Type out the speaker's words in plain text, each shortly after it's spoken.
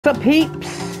up, peeps?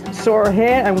 Sora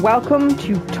here, and welcome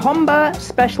to Tomba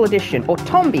Special Edition, or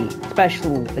Tombi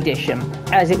Special Edition,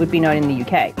 as it would be known in the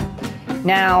UK.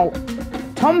 Now,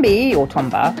 Tombi, or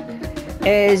Tomba,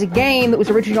 is a game that was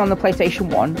originally on the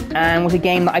PlayStation 1, and was a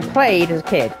game that I played as a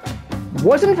kid.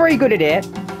 Wasn't very good at it,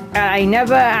 and I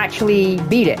never actually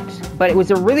beat it, but it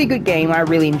was a really good game, and I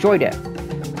really enjoyed it.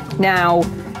 Now,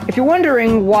 if you're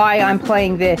wondering why I'm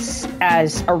playing this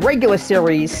as a regular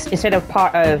series instead of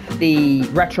part of the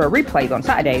retro replay on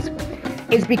Saturdays,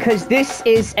 it's because this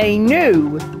is a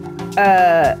new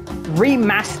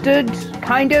remastered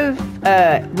kind of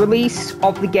release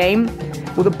of the game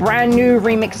with a brand new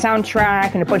remix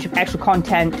soundtrack and a bunch of extra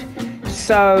content.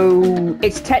 So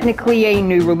it's technically a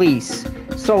new release.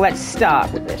 So let's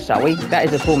start with this, shall we? That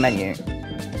is a full menu.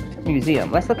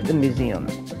 Museum. Let's look at the museum.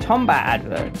 Tomba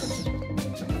adverts.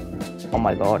 Oh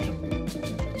my god.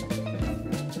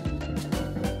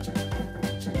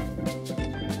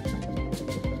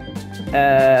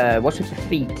 What's with the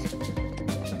feet?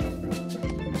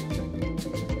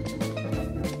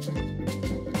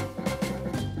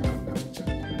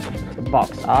 The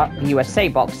box art. The USA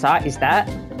box art is that.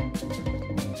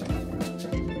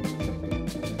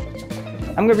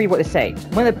 I'm gonna read what they say.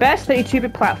 One of the best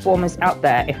 32-bit platformers out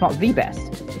there, if not the best.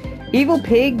 Evil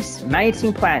pigs,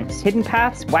 man-eating plants, hidden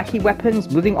paths, wacky weapons,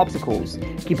 moving obstacles.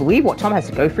 Can you believe what Tom has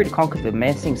to go through to conquer the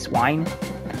menacing swine?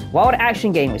 Wild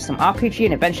action game with some RPG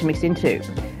and adventure mixed into.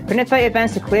 130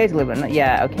 events to clear, deliver.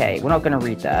 Yeah, okay, we're not gonna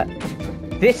read that.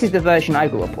 This is the version I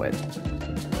grew up with.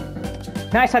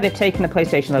 Nice how they've taken the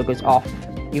PlayStation logos off,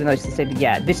 even though it's the same.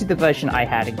 Yeah, this is the version I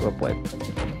had and grew up with.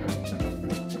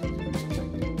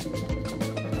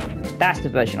 That's the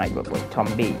version I grew up with,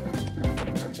 Tombi.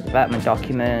 Development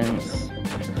documents.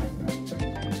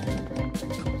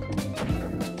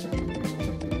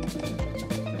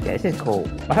 Yeah, this is cool.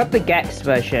 I hope the Gex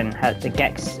version has the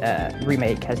Gex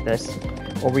remake has this,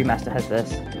 or remaster has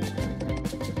this.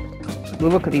 We'll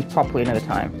look at these properly another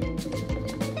time.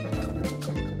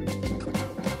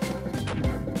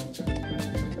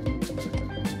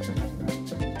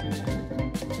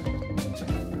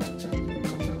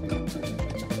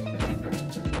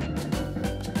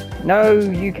 No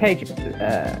UK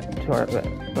tour,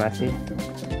 I see.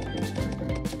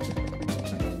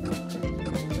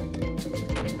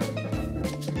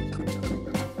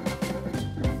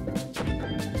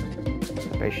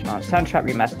 Soundtrack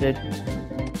remastered.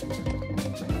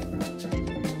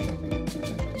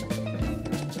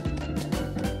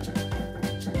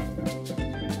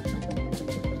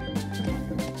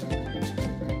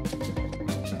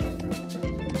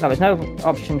 No, there's no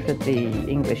option for the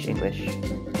English.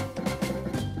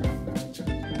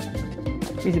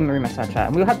 Using the remaster soundtrack,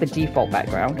 and we'll have the default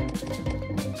background.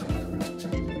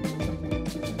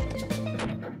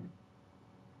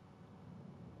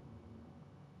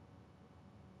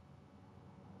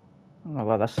 Oh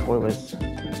well, that's spoilers.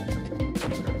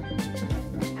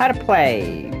 How to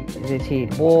play? Routine,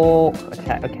 walk,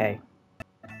 attack. Okay.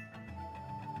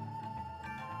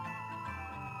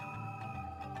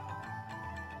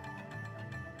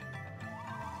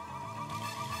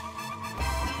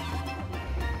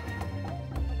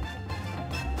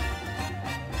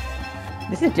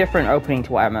 This is a different opening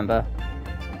to what I remember.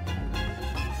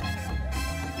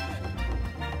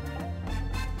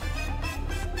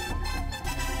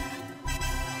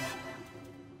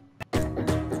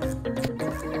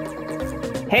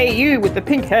 Hey, you with the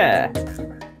pink hair!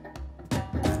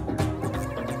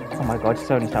 Oh my god,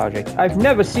 so nostalgic. I've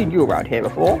never seen you around here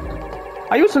before.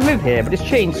 I used to live here, but it's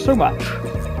changed so much.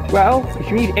 Well, if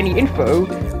you need any info,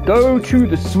 go to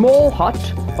the small hut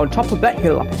on top of that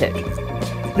hill up ahead.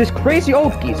 This crazy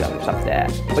old geezer lives up there,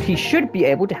 but he should be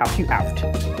able to help you out.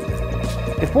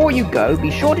 Before you go, be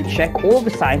sure to check all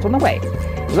the signs on the way.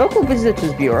 The local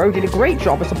Visitors Bureau did a great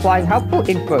job of supplying helpful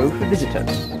info for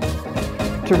visitors.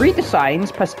 To read the signs,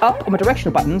 press up on the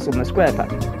directional buttons on the square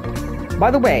button.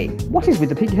 By the way, what is with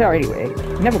the pink hair anyway?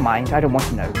 Never mind, I don't want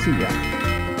to know. See ya.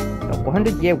 The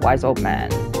 100-year wise old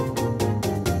man.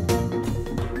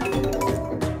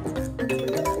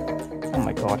 Oh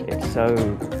my god, it's so...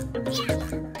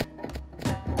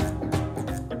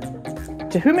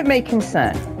 To whom it may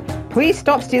concern, please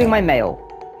stop stealing my mail.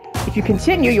 If you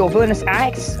continue your villainous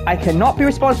acts, I cannot be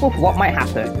responsible for what might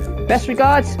happen. Best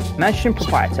regards, Mansion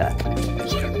Proprietor.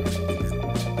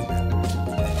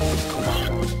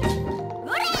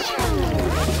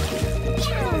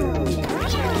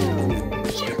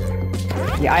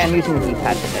 Yeah, I am using the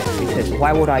D-pad for this, because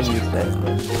why would I use this?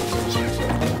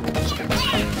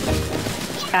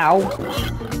 Ow.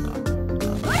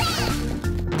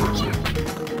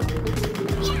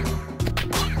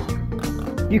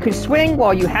 You can swing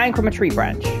while you hang from a tree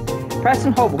branch. Press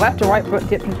and hold the left or right button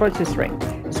to swing.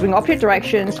 Swing opposite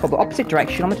directions, hold the opposite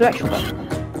direction on the direction button.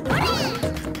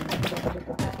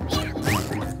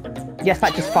 Yes,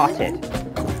 that just farted.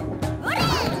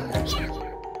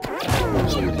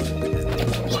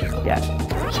 Yeah.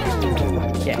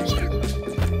 Yeah.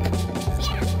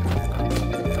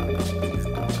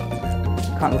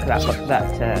 Can't look at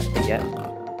that thing yet.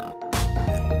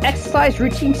 Exercise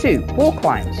routine 2. Wall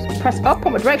climbs. Press up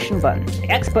on the direction button, the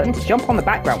X button to jump on the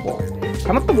background wall.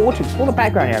 Come up the wall to explore the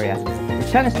background area.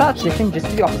 Return to start position just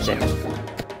to the opposite.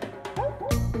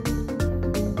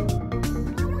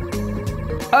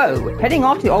 Oh, heading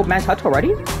off to the old man's hut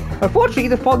already? Unfortunately,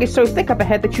 the fog is so thick up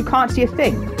ahead that you can't see a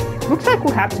thing. Looks like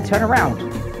we'll have to turn around.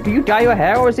 Do you dye your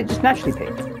hair or is it just naturally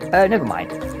pink? Never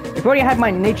mind. I've already had my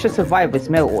Nature Survivors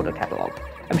mail order catalog.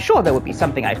 I'm sure there would be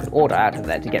something I could order out of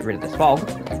there to get rid of this fog.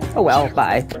 Oh well,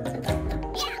 bye.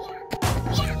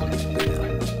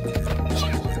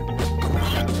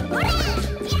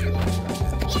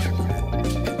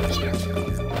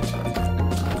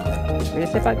 Did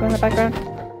I say back in the background?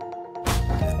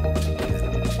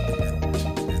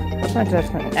 What's my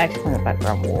adjustment? An X on the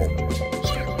background wall.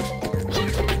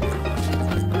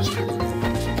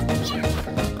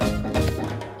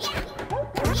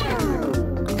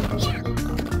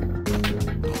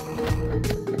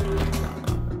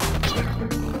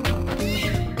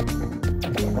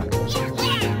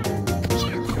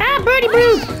 Ah, birdie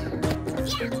boo!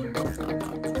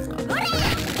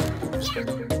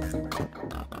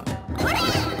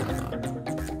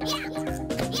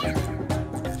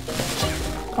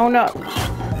 Oh no.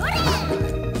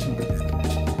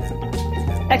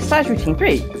 Exercise routine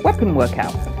 3. Weapon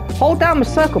workout. Hold down the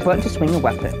circle button to swing a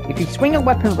weapon. If you swing a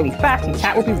weapon really fast, the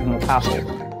attack will be more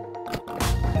powerful.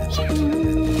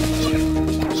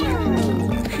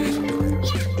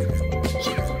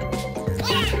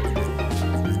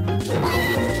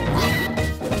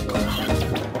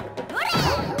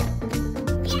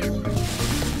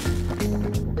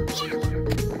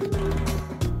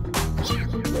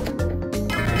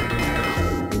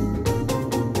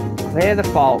 Clear the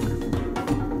fog.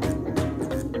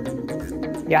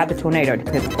 You add the tornado to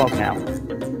clear the fog now.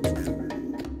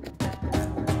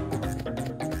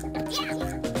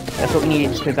 That's what we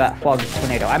needed to clear that fog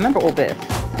tornado. I remember all this.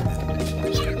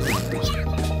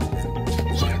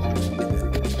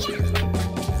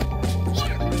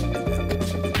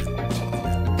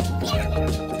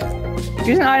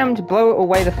 Use an item to blow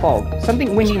away the fog.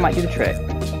 Something windy might do the trick.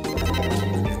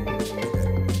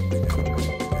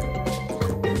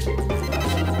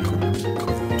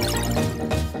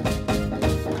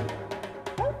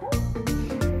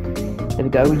 There we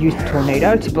go, we'll use the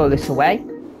tornado to blow this away.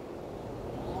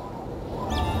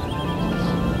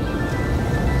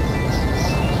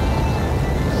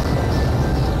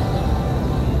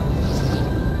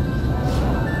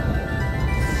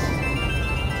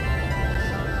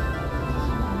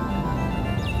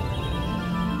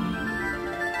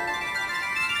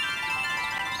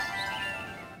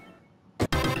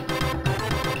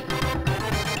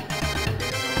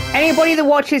 Anybody that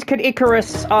watches Kid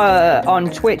Icarus on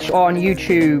Twitch or on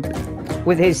YouTube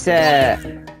with his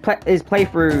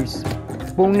playthroughs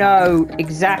will know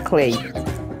exactly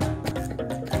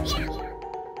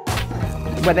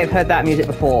where they've heard that music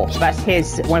before. That's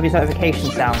one of his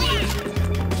notification sounds.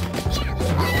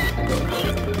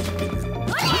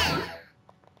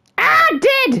 Ah,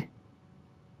 dead!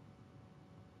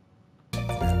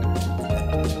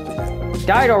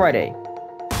 Died already.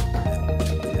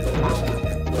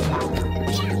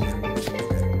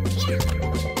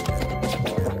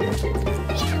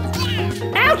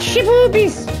 Ouchie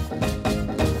boobies!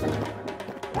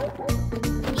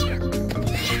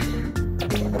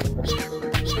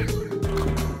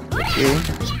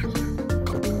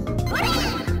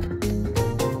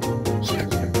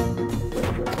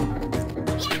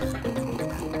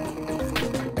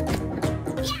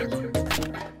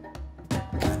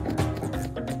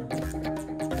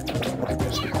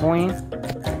 Coin.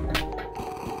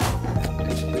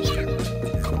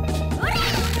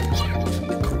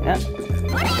 Yeah.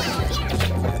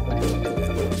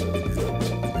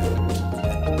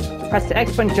 Press the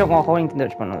X button to jump while holding the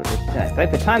nudge button. So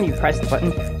every time you press the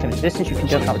button, to the distance you can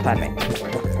jump another timing.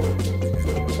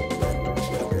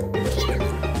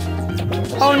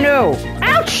 Oh no!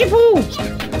 Ouch, Shibu!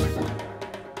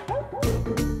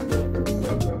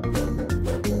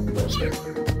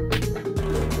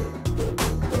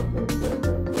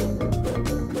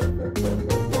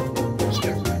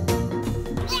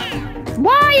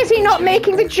 Why is he not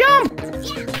making the jump?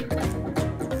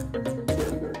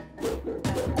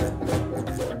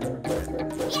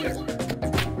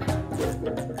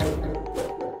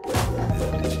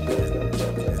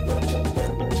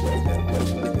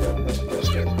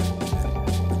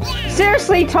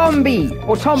 Seriously, Tombi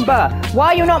or Tomba, why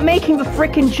are you not making the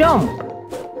frickin' jump?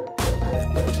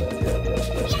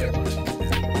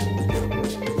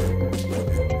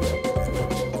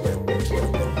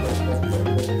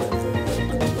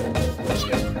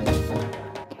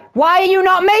 Why are you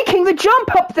not making the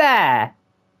jump up there?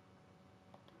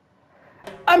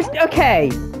 Okay.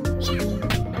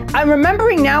 I'm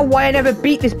remembering now why I never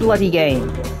beat this bloody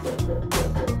game.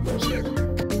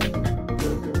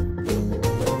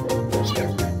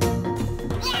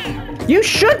 You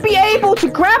should be able to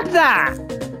grab that!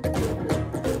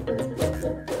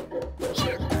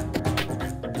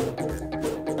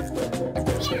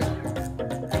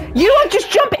 You are just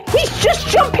jumping. He's just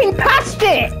jumping past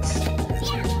it.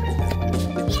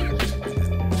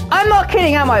 I'm not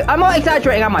kidding, am I? I'm not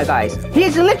exaggerating, am I, guys? He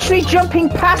is literally jumping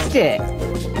past it.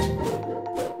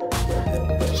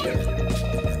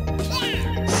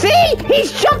 See?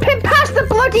 He's jumping past the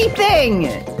bloody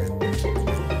thing.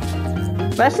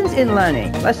 Lessons in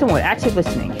learning. Lesson 1. Active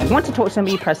listening. If you want to talk to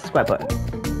somebody, press the square button.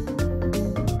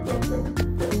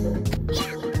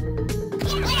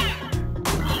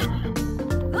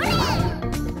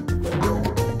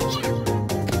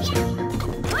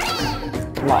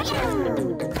 Locked.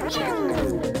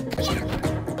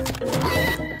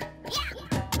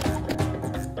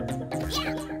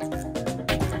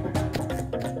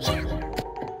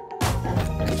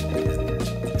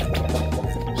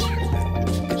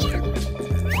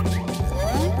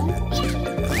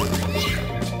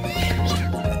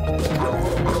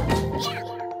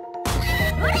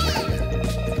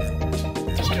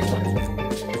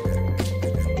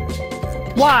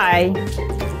 Why?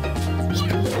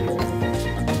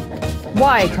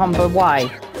 Why, Tomba, why?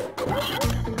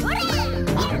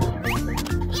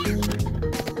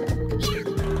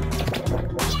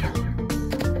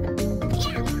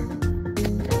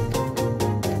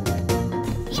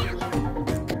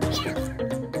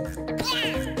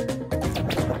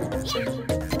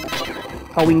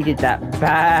 Oh, we needed that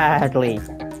badly.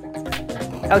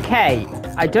 Okay,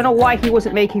 I don't know why he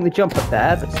wasn't making the jump up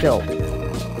there, but still.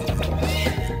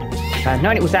 If I'd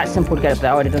known it was that simple to get up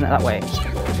there, I would have done it that way.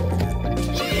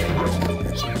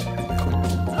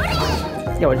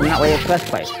 Yeah, it would have been that way in the first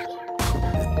place.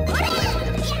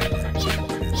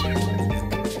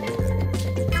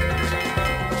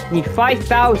 Need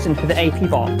 5,000 for the AP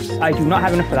box. I do not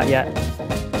have enough for that yet.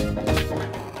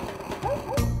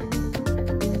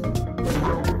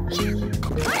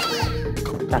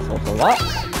 That's also a lot.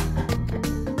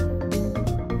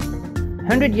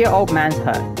 100-year-old man's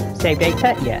hut. Save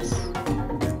data? Yes.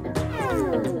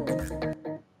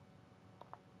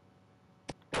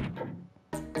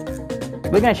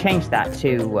 We're going to change that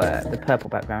to the purple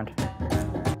background.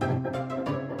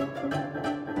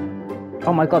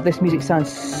 Oh my god, this music sounds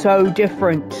so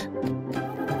different.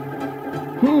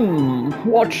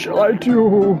 What shall I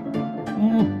do?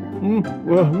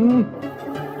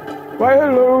 Why,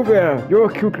 hello there. You're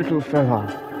a cute little fella.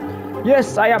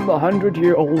 Yes, I am the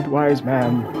 100-year-old wise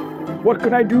man. What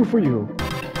can I do for you?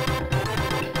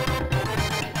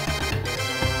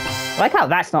 I like how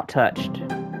that's not touched.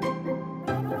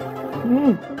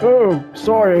 Oh,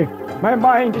 sorry. My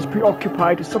mind is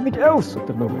preoccupied with something else at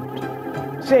the moment.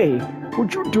 Say,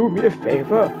 would you do me a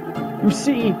favor? You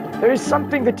see, there is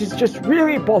something that is just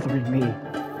really bothering me.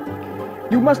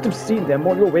 You must have seen them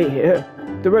on your way here.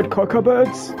 The red cocker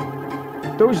birds.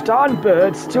 Those darn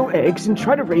birds steal eggs and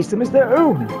try to raise them as their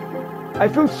own. I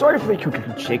feel sorry for the cute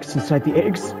little chicks inside the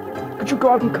eggs. Could you go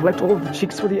out and collect all of the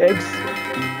chicks for the eggs?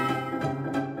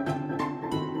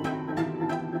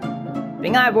 I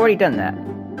think I've already done that.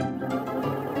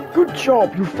 Good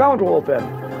job, you found all of them.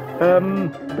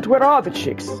 But where are the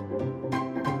chicks?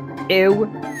 Ew.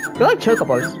 They're like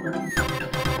chocobos.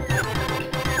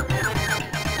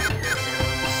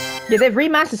 Yeah, they've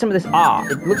remastered some of this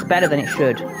art. It looks better than it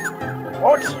should.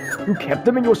 What? You kept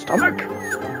them in your stomach?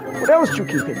 What else do you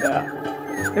keep in there?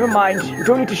 Never mind, you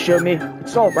don't need to show me.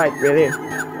 It's alright, really.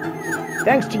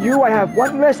 Thanks to you, I have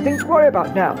one less thing to worry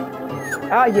about now.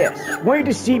 Ah, yes, you wanted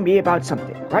to see me about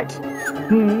something, right?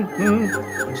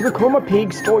 So the coma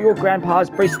pig stole your grandpa's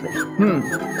bracelet.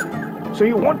 So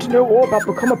you want to know all about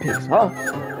the coma pigs, huh?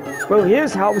 Well,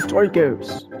 here's how the story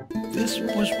goes. This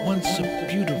was once a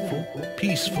beautiful,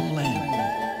 peaceful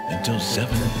land, until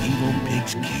 7 evil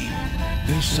pigs came.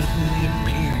 They suddenly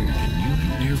appeared and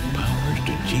used their powers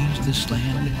to change this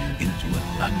land into an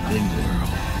ugly world.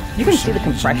 You can see the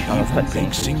compression on the cutscene.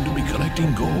 Pigs seem to be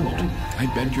collecting gold. I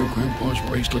bet your grandpa's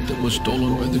bracelet that was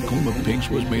stolen by the coma pigs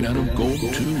was made out of gold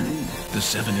too. The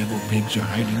 7 evil pigs are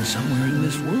hiding somewhere in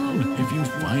this world. If you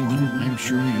find them, I'm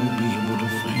sure you'll be able to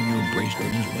find your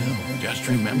bracelet as well. Just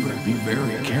remember, be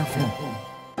very careful.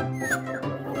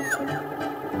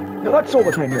 Now that's all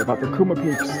that I know about the Kuma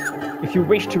pigs. If you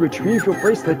wish to retrieve your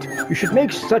bracelet, you should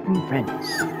make certain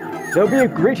friends. They'll be a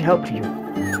great help to you.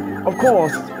 Of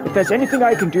course, if there's anything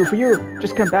I can do for you,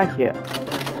 just come back here.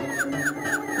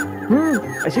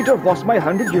 I seem to have lost my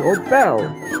 100-year-old bell.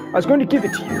 I was going to give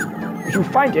it to you. If you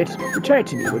find it, return it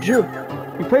to me, would you?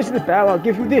 Replacing the bell, I'll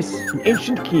give you this, an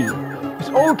ancient key. This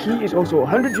old key is also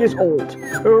 100 years old.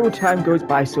 Oh, time goes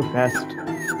by so fast.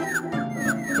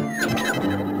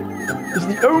 This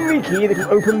is the only key that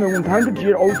will open the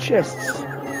 100-year-old chests.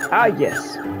 Ah,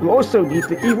 yes. You'll also need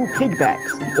the evil pig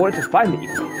bags in order to find the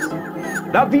evil pigs.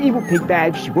 Without the evil pig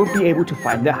bags, you won't be able to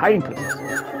find their hiding places.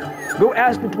 Go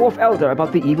ask the dwarf elder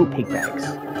about the evil pig bags.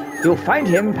 You'll find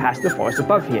him past the forest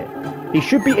above here. He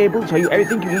should be able to tell you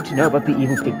everything you need to know about the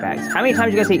evil pig bags. How many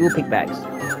times you guys say evil pig bags?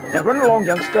 Now run along,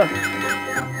 youngster.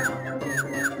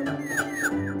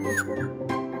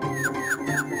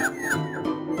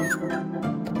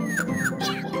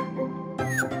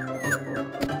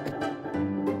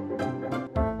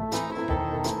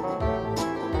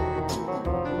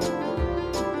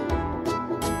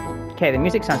 Okay, the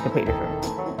music sounds completely different.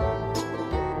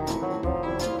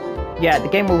 Yeah, the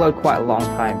game will load quite a long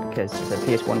time because it's a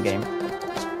PS1 game.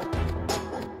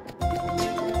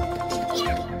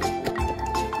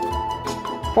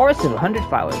 Forest of 100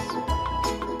 Flowers.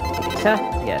 Huh?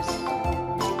 Yes.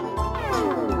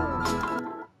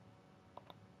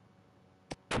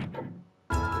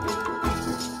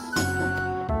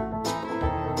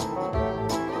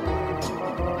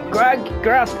 Grug,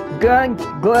 gruff, gung,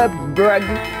 glub, grug.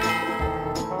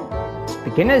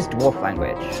 Beginner's Dwarf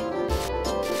Language.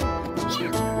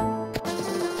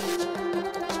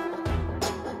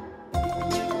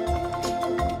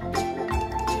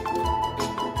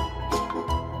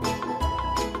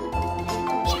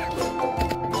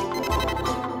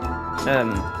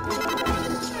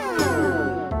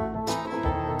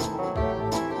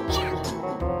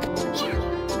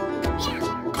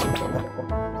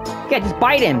 Yeah, just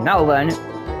bite him, that'll learn.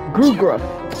 Grugruf.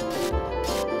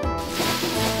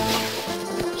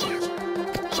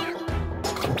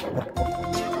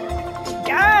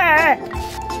 Ah!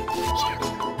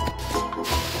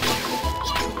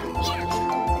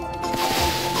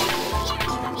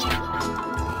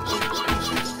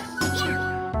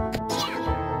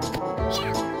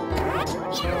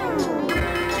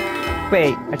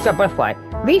 Wait, I saw a butterfly.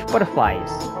 Leaf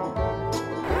butterflies.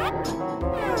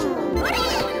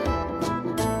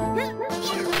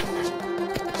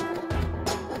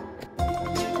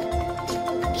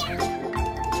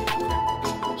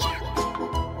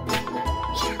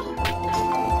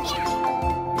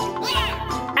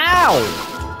 Ow!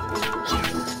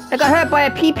 I got hurt by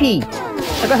a pee-pee.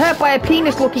 I got hurt by a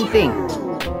penis-looking thing.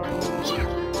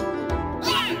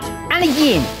 And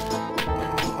again.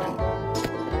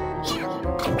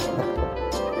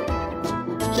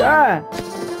 Ah!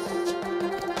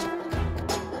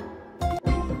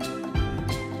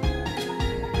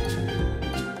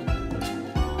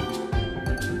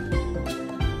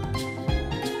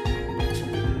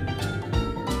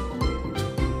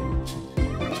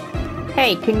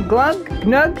 Hey, can Glug,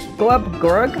 Gnug, Glub,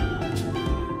 Grug?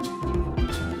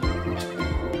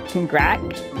 Can Grack?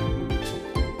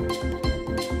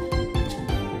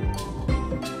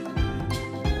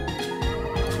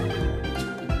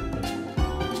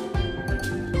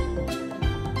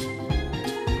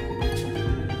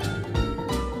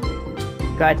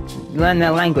 Gotta learn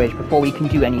their language before we can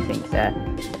do anything, sir.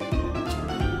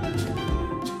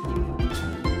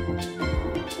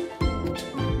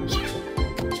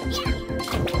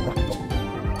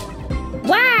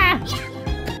 Wah!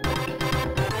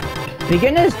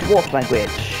 Beginner's Dwarf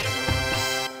Language.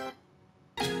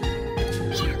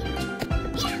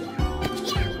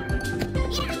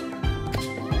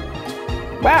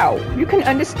 Wow, you can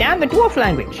understand the dwarf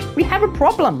language. We have a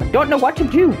problem. Don't know what to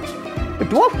do. The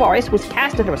dwarf forest was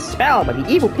cast under a spell by the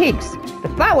evil pigs. The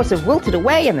flowers have wilted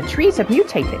away and the trees have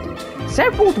mutated.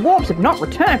 Several dwarves have not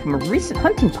returned from a recent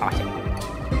hunting party.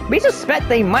 We suspect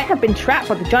they might have been trapped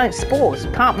by the giant spores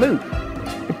who can't move.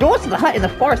 The doors to the hut in the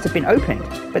forest have been opened,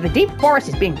 but the deep forest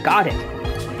is being guarded.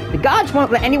 The guards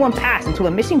won't let anyone pass until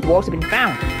the missing dwarves have been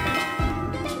found.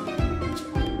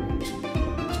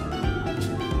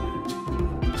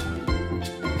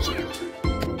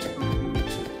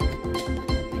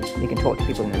 You can talk to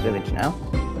people in the village now.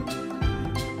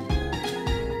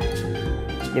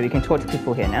 Yeah, we can talk to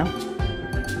people here now.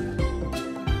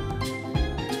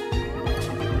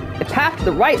 The path to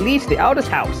the right leads to the Elder's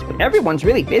house, but everyone's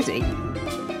really busy.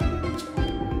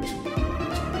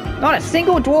 Not a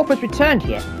single dwarf has returned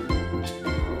yet.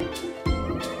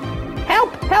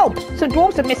 Help! Help! Some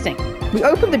dwarves are missing. We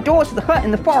opened the doors to the hut in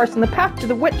the forest and the path to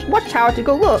the watchtower to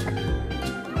go look.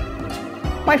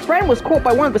 My friend was caught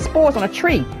by one of the spores on a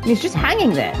tree, and he's just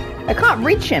hanging there. I can't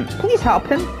reach him. Please help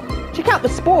him. Check out the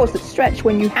spores that stretch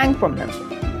when you hang from them.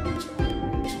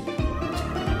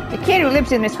 The kid who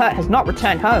lives in this hut has not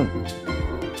returned home.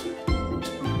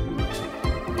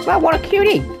 Well, what a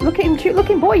cutie. Cute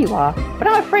looking boy you are, but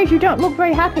I'm afraid you don't look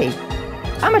very happy.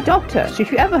 I'm a doctor, so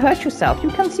if you ever hurt yourself,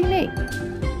 you come see me.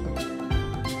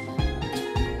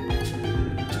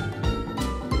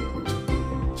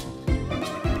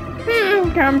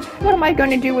 What am I going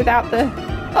to do without the...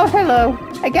 Oh, hello.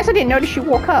 I guess I didn't notice you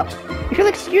woke up. If you'll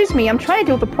excuse me, I'm trying to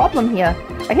deal with the problem here.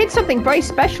 I hid something very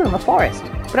special in the forest,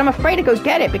 but I'm afraid to go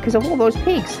get it because of all those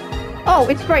pigs. Oh,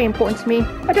 it's very important to me.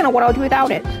 I don't know what I'll do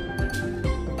without it.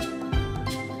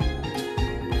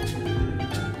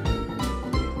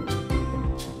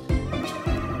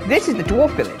 This is the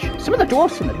dwarf village. Some of the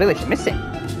dwarfs in the village are missing.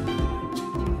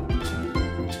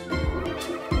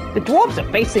 The dwarves are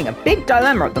facing a big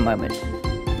dilemma at the moment.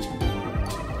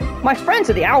 My friends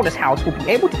at the Elder's house will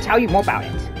be able to tell you more about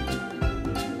it.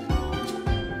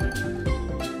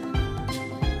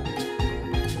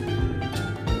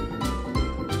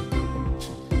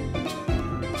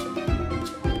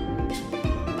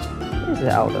 This is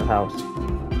the Elder's house.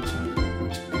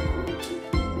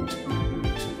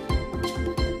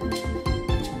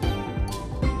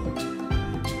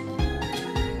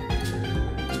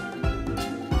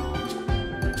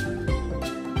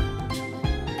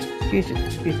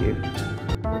 Excuse you.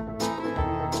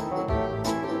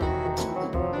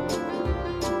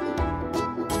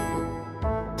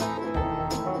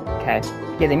 Okay.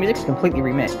 Yeah, the music's completely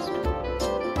remixed.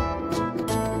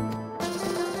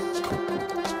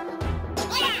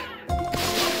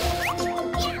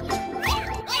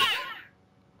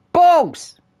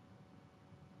 Balls!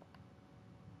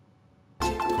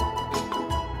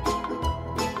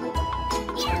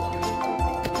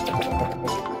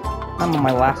 I'm on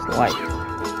my last life.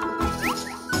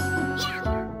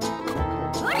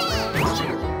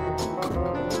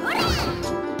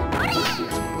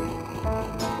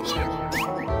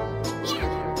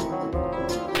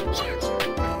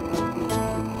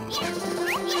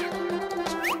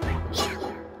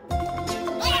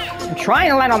 I'm trying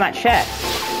to land on that chest.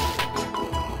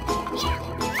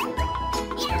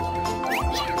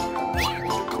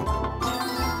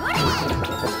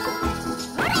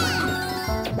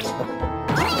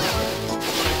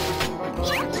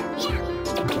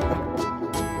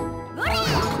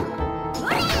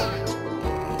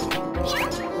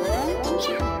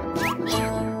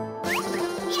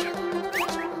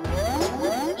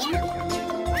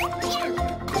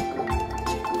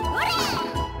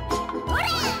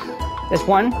 There's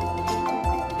one.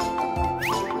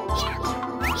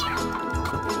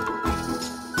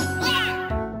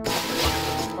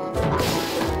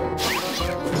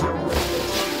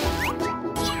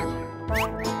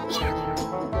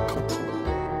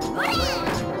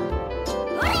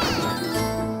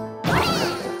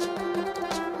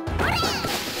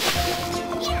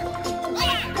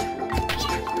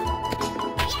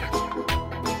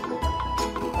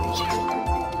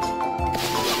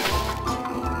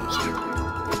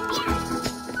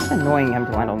 Annoying him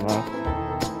to land on though.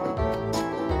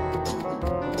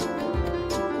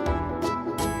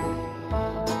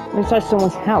 Inside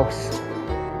someone's house.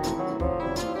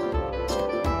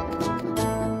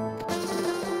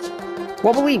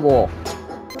 Wobbly wolf.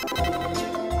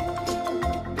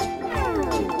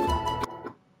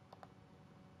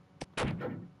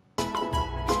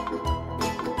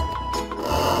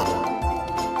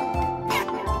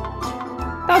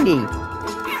 Doggy.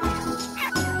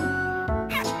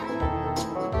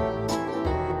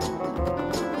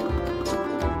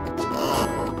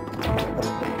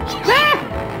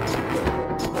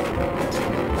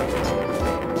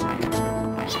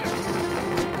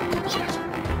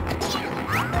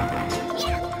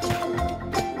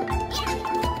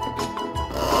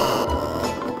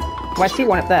 Oh, I see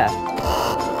one up there.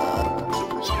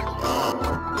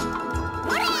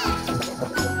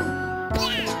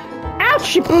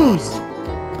 Ouch, you booze!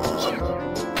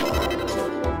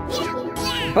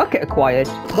 Bucket acquired.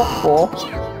 What for?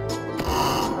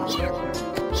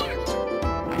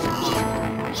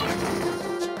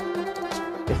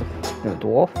 There's another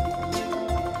dwarf.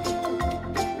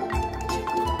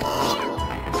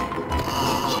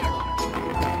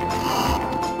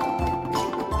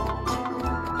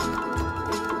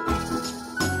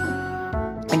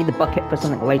 need the bucket for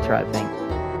something later, I think.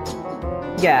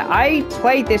 Yeah, I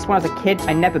played this when I was a kid.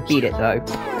 I never beat it, though.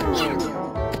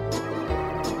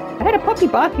 I had a puppy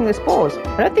barking the spores.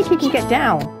 I don't think he can get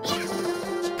down.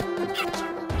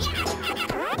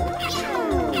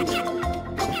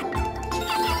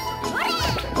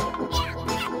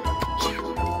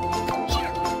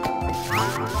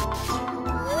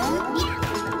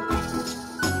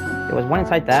 There was one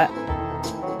inside that.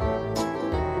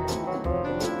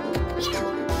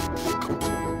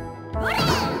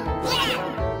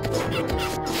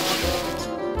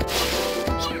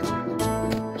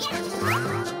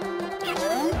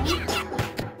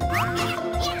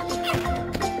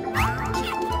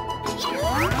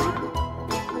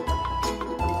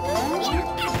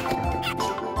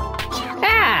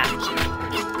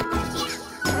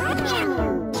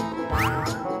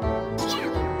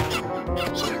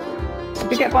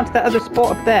 We get onto that other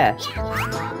spot up there.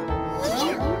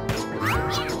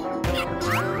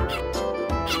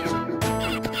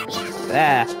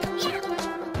 There.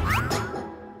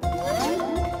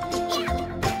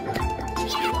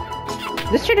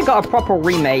 This should have got a proper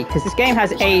remake, because this game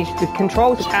has aged. The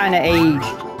controls have kind of aged.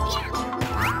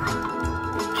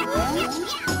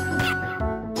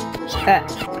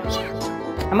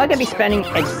 Am I going to be spending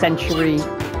a century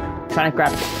trying to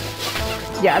grab...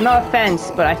 Yeah, no offense,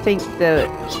 but I think they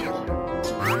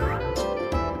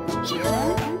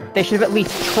should have at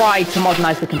least tried to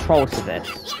modernize the controls for this.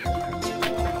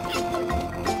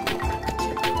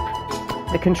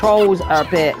 The controls are a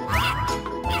bit...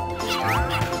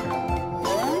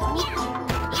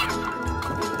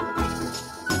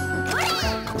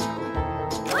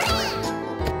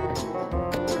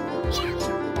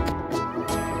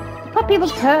 Puppy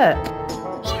looks hurt.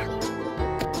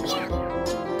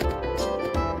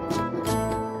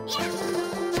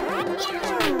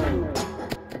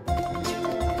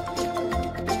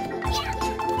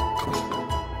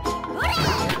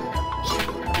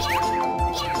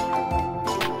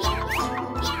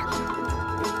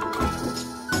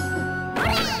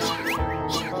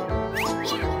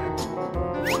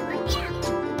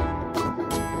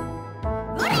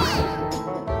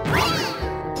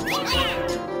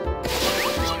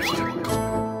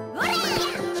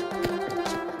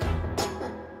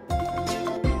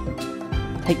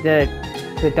 Take the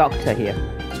doctor here.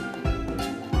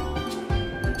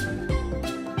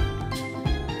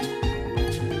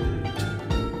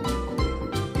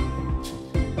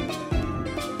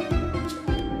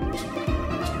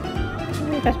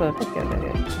 That's what let's go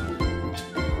there.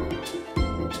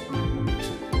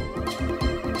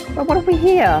 But what have we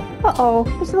here? Uh-oh,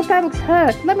 this little guy looks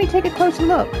hurt. Let me take a closer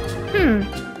look.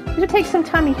 It'll take some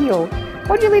time to heal.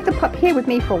 Why don't you leave the pup here with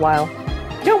me for a while?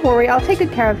 Don't worry, I'll take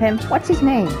good care of him. What's his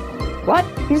name? What?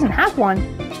 He doesn't have one.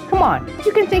 Come on,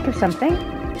 you can think of something.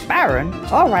 Baron?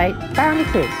 Alright, Baron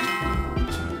it is.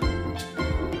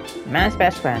 Man's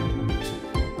best friend.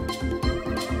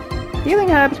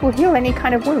 Healing herbs will heal any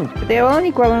kind of wound, but they will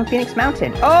only grow in Phoenix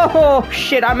Mountain. Oh,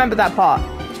 shit, I remember that part.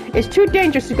 It's too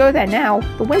dangerous to go there now.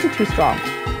 The winds are too strong.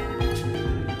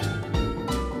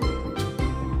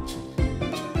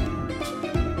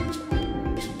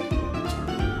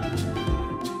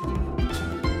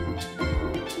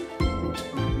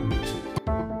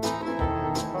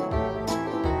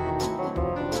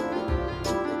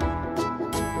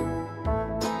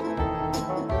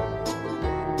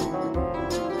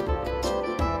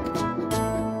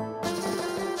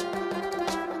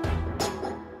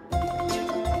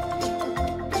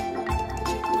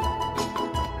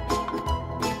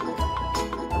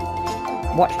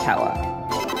 Watchtower.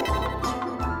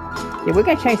 Yeah, we're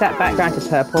going to change that background to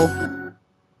purple.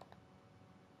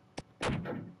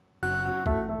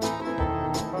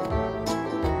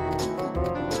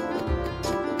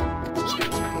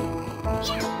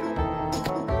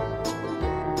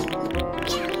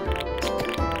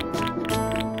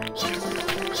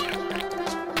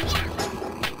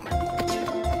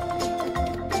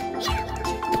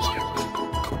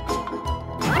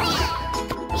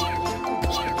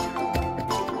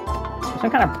 Some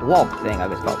kind of blob thing I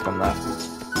just got from that.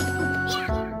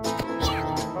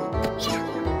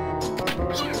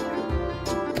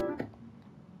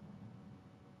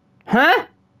 Huh?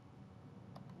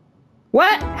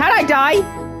 What? How'd I die?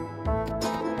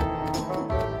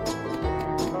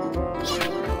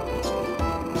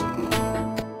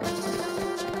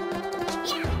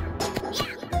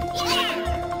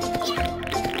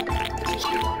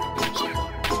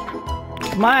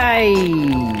 My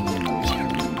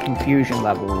confusion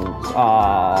levels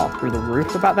are through the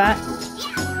roof about that.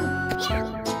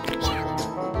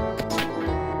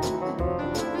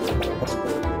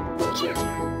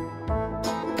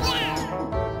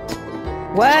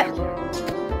 What?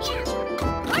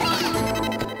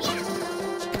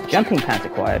 Jumping pants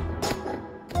acquired.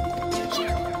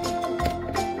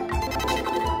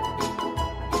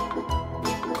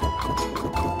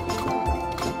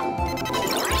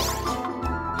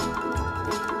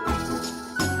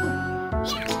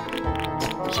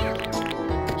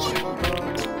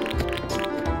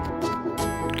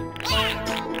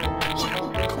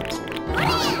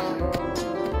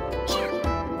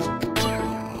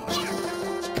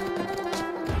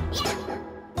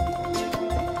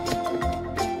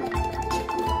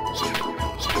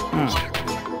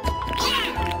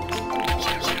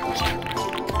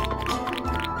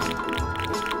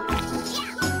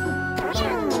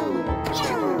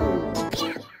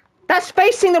 That's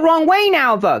facing the wrong way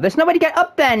now, though. There's nobody to get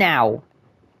up there now.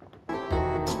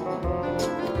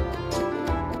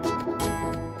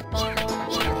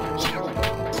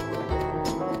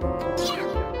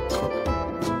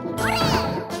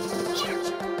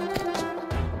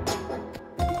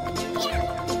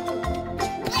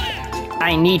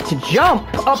 I need to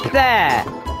jump up there.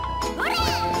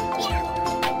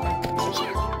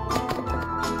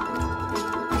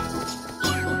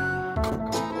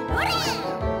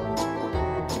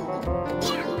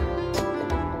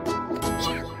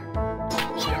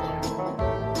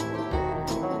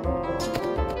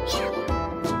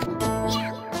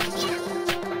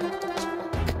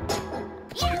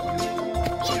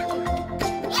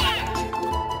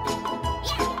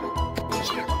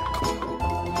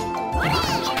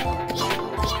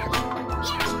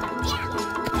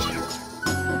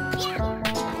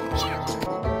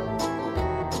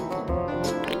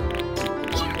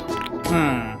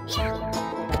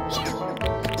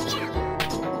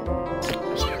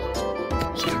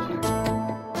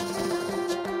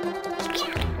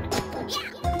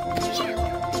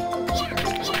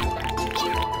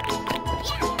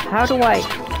 How do I...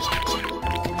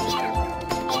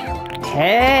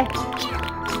 Hey?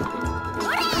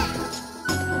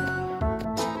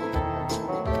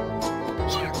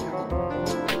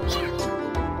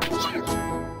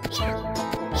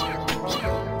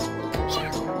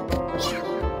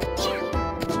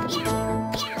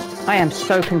 I am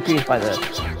so confused by this.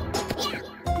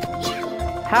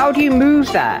 How do you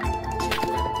move that?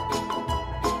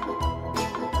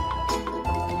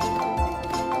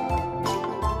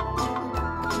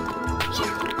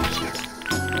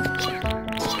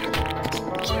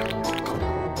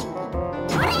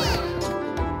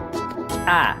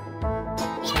 Ah.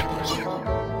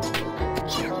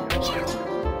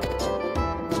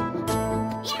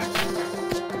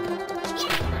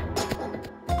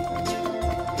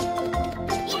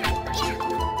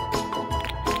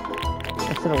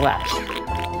 To the left.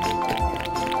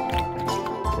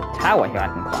 There's a tower here I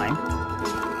can climb.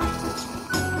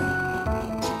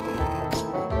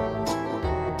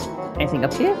 Anything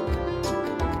up here?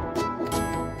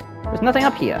 There's nothing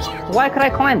up here. Why could I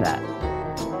climb that?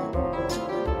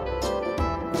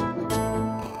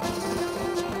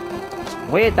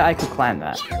 Weird that I could climb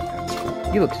that.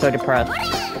 You look so depressed.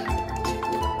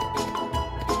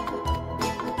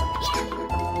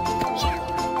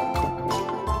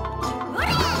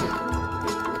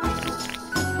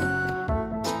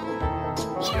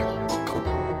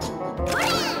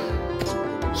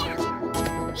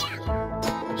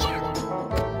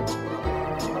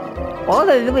 All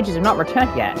the villages have not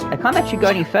returned yet. I can't actually go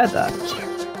any further.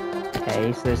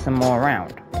 Okay, so there's some more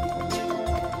around.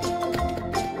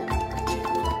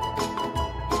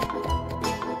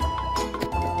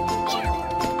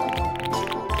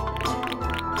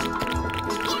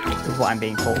 This is what I'm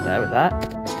being told there with that.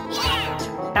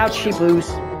 Ouch, she blues.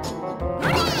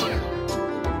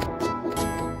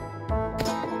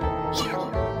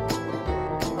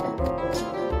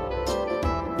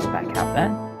 Back out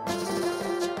there.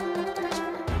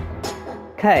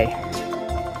 Okay.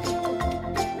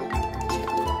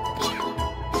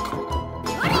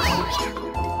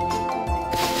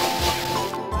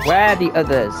 Where the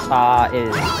others are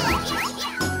is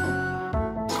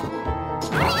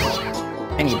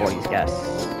anybody's guess.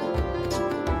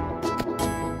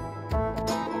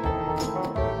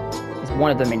 Is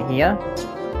one of them in here?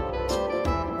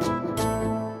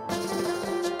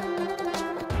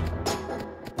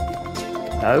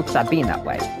 No, because I've been that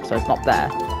way, so it's not there.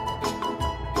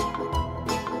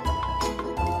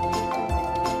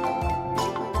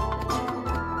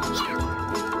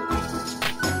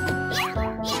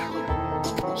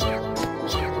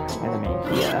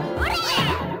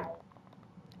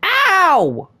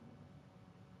 Ow!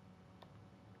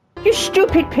 You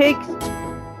stupid pigs!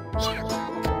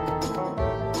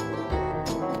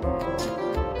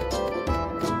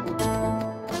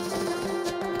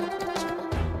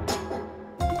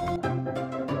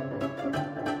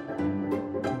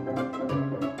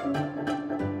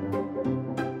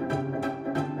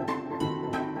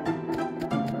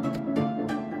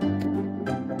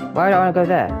 Why do I want to go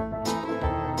there?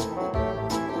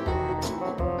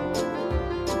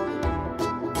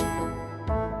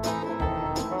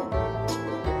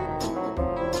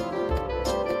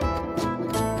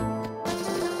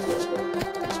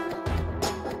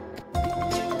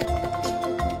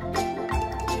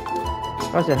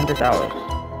 What's it? 100 hours.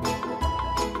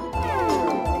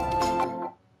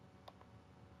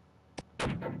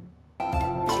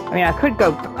 I mean, I could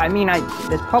go. I mean,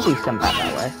 there's probably some back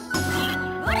that way.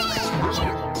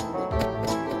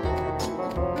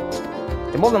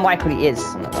 There more than likely is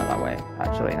some of that way.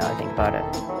 Actually, now I think about it.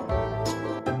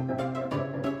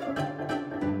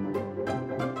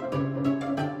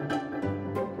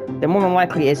 There more than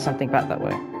likely is something back that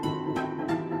way.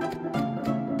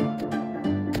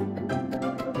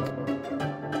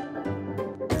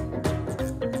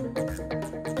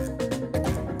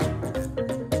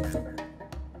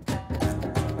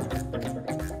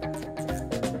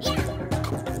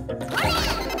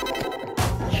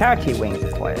 Charity wings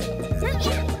acquired.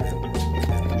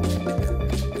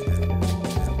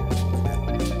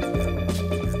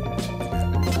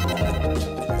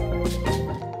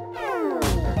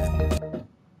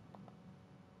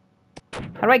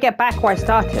 How do I get back where I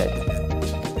started?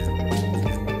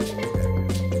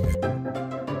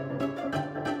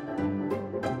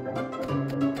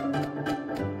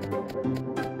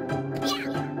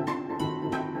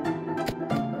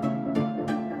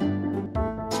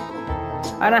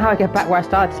 I don't know how I get back where I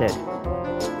started.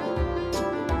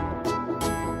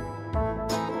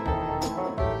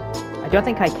 I don't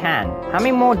think I can. How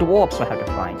many more dwarfs do I have to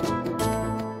find?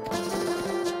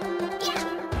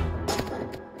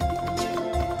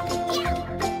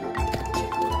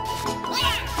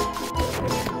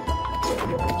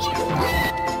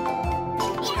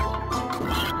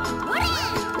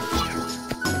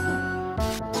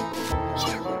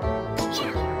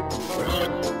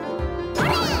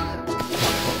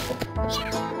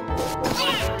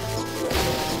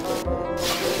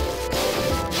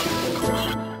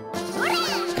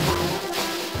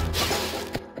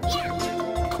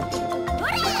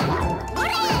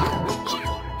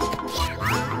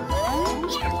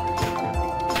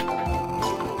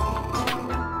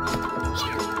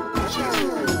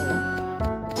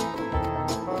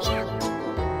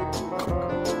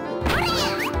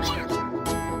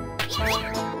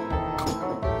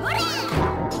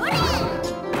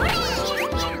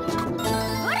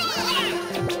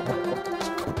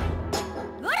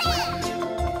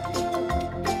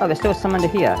 Oh, there's still some under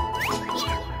here.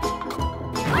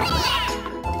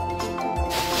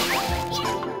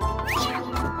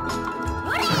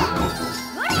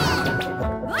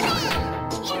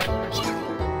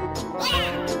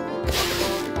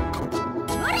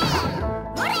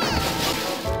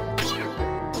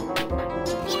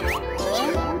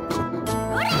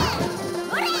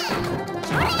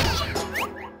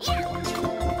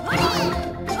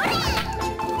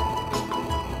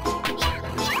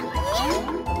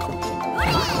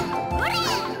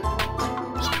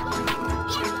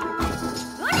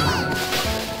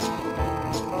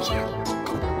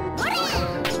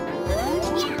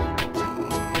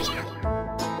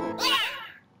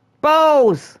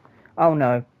 Balls! Oh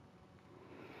no.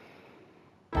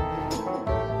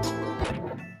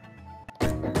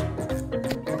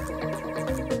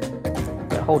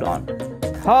 Wait, hold on.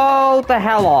 Hold the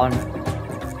hell on.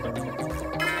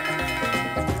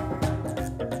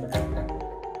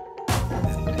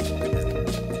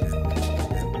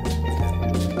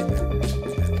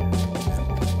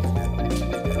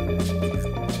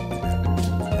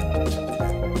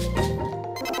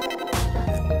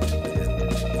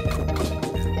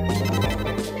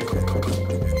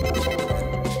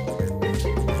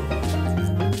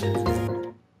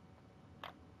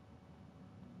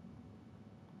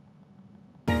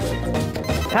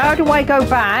 How do I go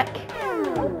back?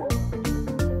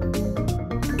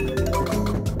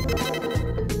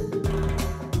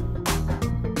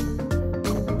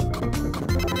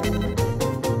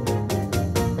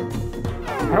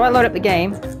 How do I load up the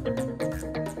game?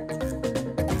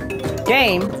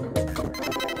 Game?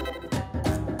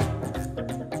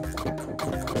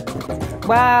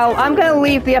 Well, I'm gonna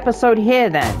leave the episode here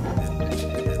then.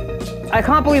 I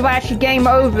can't believe I actually game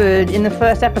overed in the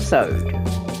first episode.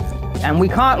 And we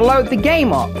can't load the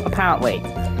game up, apparently.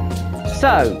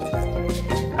 So,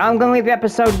 I'm gonna leave the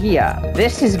episode here.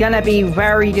 This is gonna be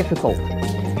very difficult.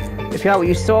 If you like what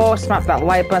you saw, smash that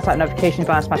like button, that notification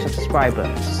button, smash that subscribe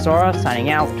button. Sora, signing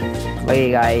out.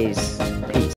 Bye, guys.